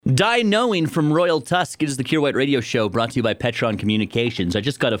Die Knowing from Royal Tusk. It is the Kier White Radio Show brought to you by Petron Communications. I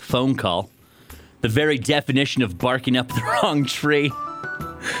just got a phone call. The very definition of barking up the wrong tree.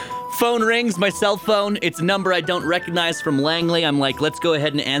 Phone rings, my cell phone. It's a number I don't recognize from Langley. I'm like, let's go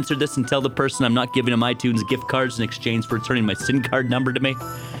ahead and answer this and tell the person I'm not giving him iTunes gift cards in exchange for returning my SIM card number to me.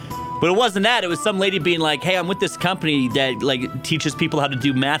 But it wasn't that. It was some lady being like, hey, I'm with this company that teaches people how to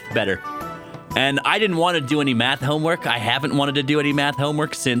do math better. And I didn't want to do any math homework. I haven't wanted to do any math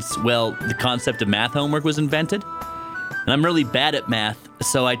homework since, the concept of math homework was invented. And I'm really bad at math.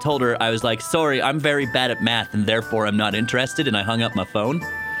 So I told her, I was like, sorry, I'm very bad at math and therefore I'm not interested. And I hung up my phone.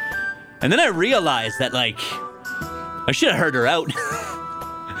 And then I realized that, I should have heard her out.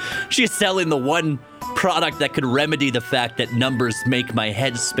 She's selling the one product that could remedy the fact that numbers make my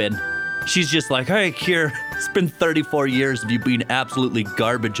head spin. She's just like, hey, Kier, it's been 34 years of you being absolutely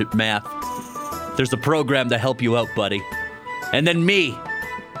garbage at math. There's a program to help you out, buddy. And then me,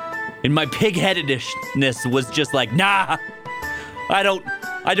 in my pig-headedness, was just like, nah, I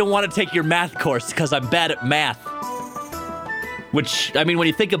don't want to take your math course because I'm bad at math. Which, when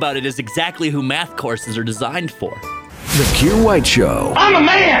you think about it, is exactly who math courses are designed for. The Kier White Show. I'm a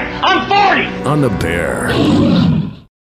man! I'm 40! On the Bear.